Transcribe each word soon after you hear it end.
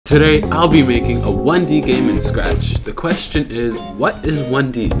Today, I'll be making a 1D game in Scratch. The question is, what is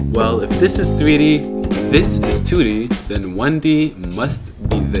 1D? Well, if this is 3D, this is 2D, then 1D must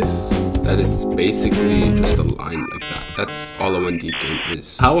be this. That it's basically just a line like that. That's all a 1D game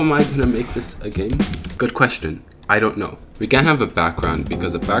is. How am I gonna make this a game? Good question. I don't know. We can't have a background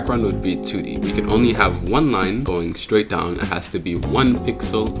because a background would be 2D. We can only have one line going straight down. It has to be 1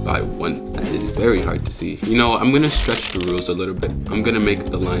 pixel by 1. That is very hard to see. You know, I'm gonna stretch the rules a little bit. I'm gonna make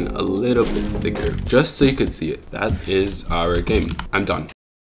the line a little bit thicker just so you can see it. That is our game. I'm done.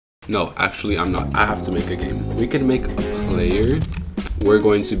 No, actually I'm not. I have to make a game. We can make a player. We're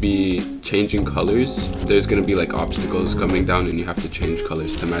going to be changing colors. There's going to be like obstacles coming down and you have to change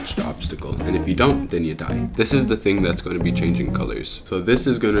colors to match the obstacle. And if you don't, then you die. This is the thing that's going to be changing colors. So this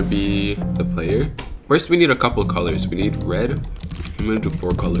is going to be the player. First, we need a couple colors. We need red. I'm going to do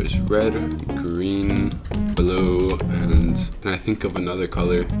 4 colors. Red, green, blue, and can I think of another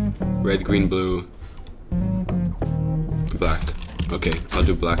color? Red, green, blue, black. Okay, I'll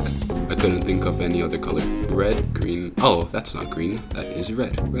do black. I couldn't think of any other color. Red, green. Oh, that's not green. That is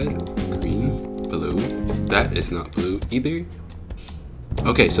red. Red, green, blue. That is not blue either.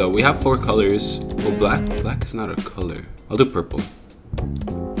 Okay, so we have 4 colors. Oh, black. Black is not a color. I'll do purple.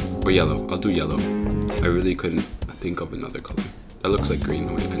 Or yellow. I'll do yellow. I really couldn't think of another color. That looks like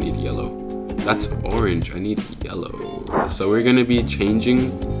green. Wait, I need yellow. That's orange. I need yellow. So we're gonna be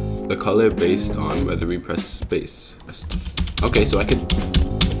changing the color based on whether we press space. Okay, so I can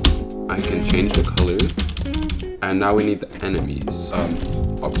change the color, and now we need the enemies.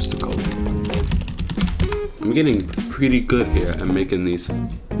 Obstacle. I'm getting pretty good here at making these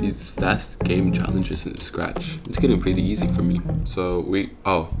fast game challenges in Scratch. It's getting pretty easy for me. So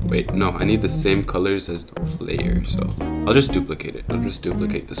oh wait, no, I need the same colors as the player, so I'll just duplicate it. I'll just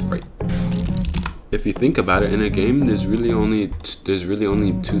duplicate the sprite. If you think about it, in a game, there's really only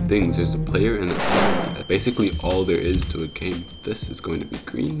 2 things. There's the player and the player. That's basically all there is to a game. This is going to be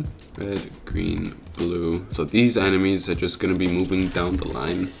green, red, green, blue. So these enemies are just going to be moving down the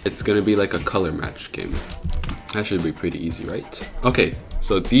line. It's going to be like a color match game. That should be pretty easy, right? Okay,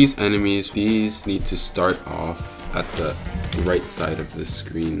 so these enemies, these need to start off at the right side of the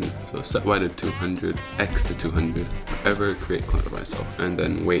screen. So set Y to 200, X to 200, forever create clone of myself, and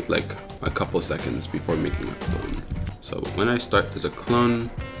then wait like a couple seconds before making a clone. So when I start as a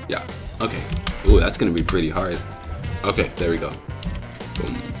clone, yeah, okay. Ooh, that's gonna be pretty hard. Okay, there we go.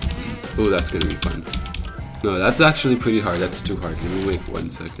 Boom. Ooh, that's gonna be fun. No, that's actually pretty hard. That's too hard. Let me wait 1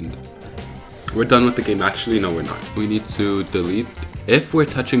 second. We're done with the game. Actually, no, we're not. We need to delete. If we're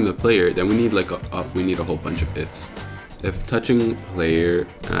touching the player, then we need like we need a whole bunch of ifs. If touching player,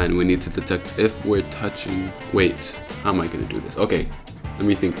 and we need to detect if we're touching. Wait, how am I gonna do this? Okay, let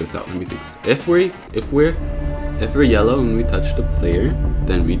me think this out. Let me think this. If we're yellow and we touch the player,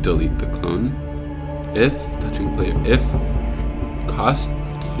 then we delete the clone. If touching player, if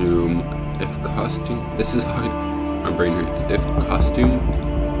costume, this is hard. My brain hurts. If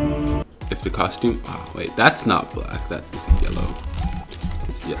the costume, oh wait, that's not black, that is yellow.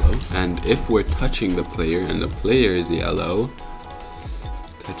 It's yellow. And if we're touching the player and the player is yellow,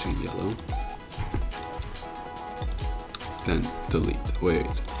 touching yellow, then delete. Wait,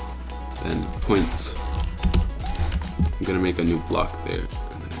 then points. I'm gonna make a new block there.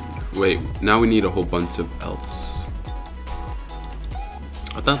 Wait, now we need a whole bunch of else.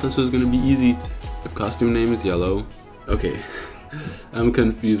 I thought this was gonna be easy. If costume name is yellow, okay. I'm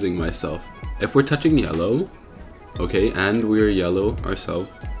confusing myself. If we're touching yellow, okay, and we're yellow ourselves,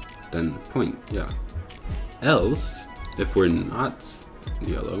 then point, yeah. Else, if we're not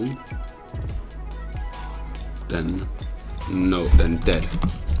yellow, then no, then dead.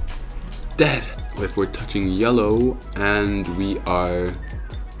 Dead! If we're touching yellow and we are,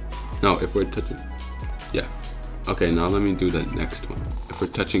 no, if we're touching, yeah. Okay, now let me do the next one. If we're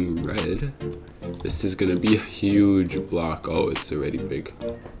touching red, this is gonna be a huge block. Oh, it's already big.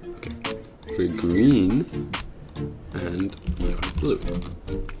 Okay. For green and blue.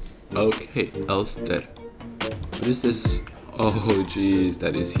 Okay, else dead. What is this? Oh, geez,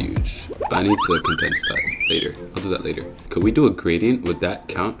 that is huge. I need to condense that later. I'll do that later. Could we do a gradient? Would that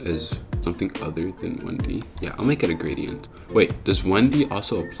count as something other than 1D? Yeah, I'll make it a gradient. Wait, does 1D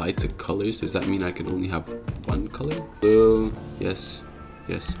also apply to colors? Does that mean I can only have 1 color? Blue, yes,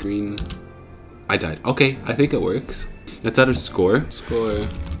 yes, green. I died. Okay, I think it works. Let's add a score. Score.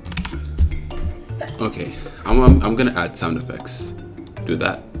 Okay, I'm gonna add sound effects. Do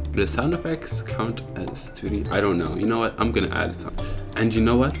that. Does sound effects count as 2D? I don't know. You know what? I'm gonna add sound. And you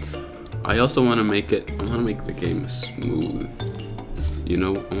know what? I also want to make it. I want to make the game smooth. You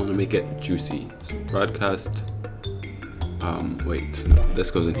know, I want to make it juicy. So broadcast Wait, no, this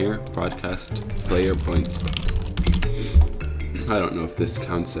goes in here. Broadcast player point. I don't know if this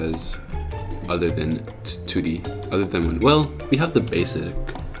counts as other than 2D, other than when, well, we have the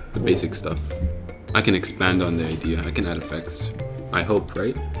basic stuff. I can expand on the idea. I can add effects. I hope,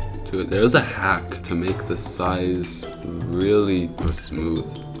 right? There's a hack to make the size really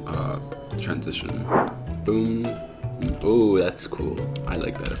smooth transition. Boom. Oh, that's cool. I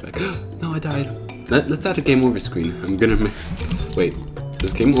like that effect. No, I died. Let's add a game over screen. I'm gonna make... Wait,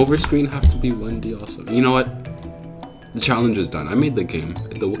 does game over screen have to be 1D also? You know what? The challenge is done. I made the game.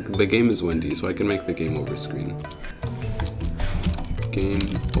 The game is 1D, so I can make the game over screen. Game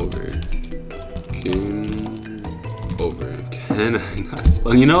over. Game over. Can I not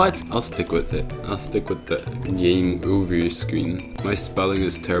spell? You know what? I'll stick with it. I'll stick with the game over screen. My spelling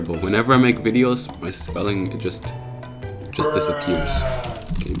is terrible. Whenever I make videos, my spelling just disappears.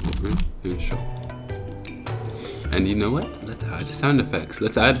 Game over. Here, show. And you know what? Let's add sound effects.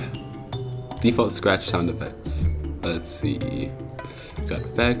 Let's add default scratch sound effects. Let's see. Got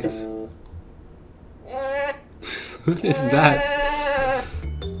effects. What is that?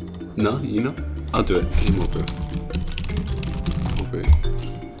 No, you know? I'll do it. Game over. Over.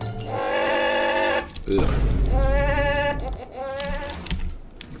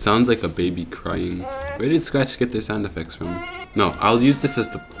 It sounds like a baby crying. Where did Scratch get their sound effects from? No, I'll use this as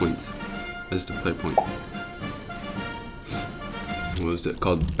the points. As the play point. What was it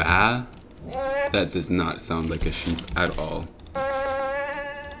called? Ba? That does not sound like a sheep at all.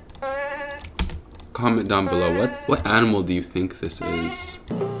 Comment down below, what animal do you think this is?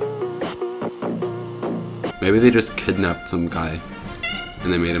 Maybe they just kidnapped some guy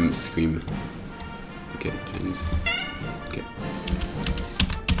and they made him scream. Okay, change. Okay.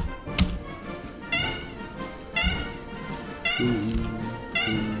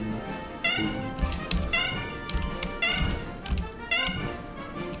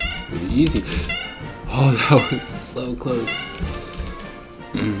 Pretty easy. Oh, that was so close.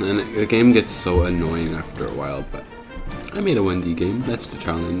 And the game gets so annoying after a while, but I made a 1D game. That's the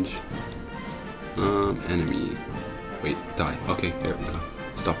challenge. Enemy. Wait, die. Okay, there we go.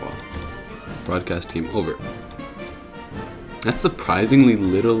 Stop all. Broadcast game over. That's surprisingly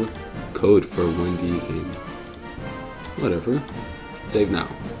little code for a 1D game. Whatever. Save now.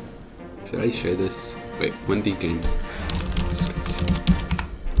 Should I share this? Wait, 1D game.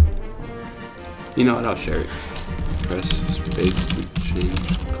 You know what? I'll share it. Press space to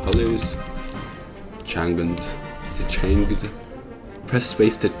change colors. Changed. To changed. Press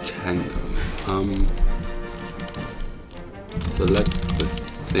space to change. Select the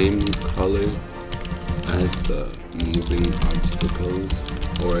same color as the moving obstacles,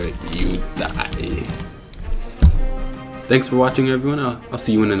 or you die. Thanks for watching, everyone. I'll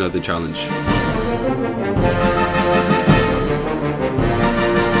see you in another challenge.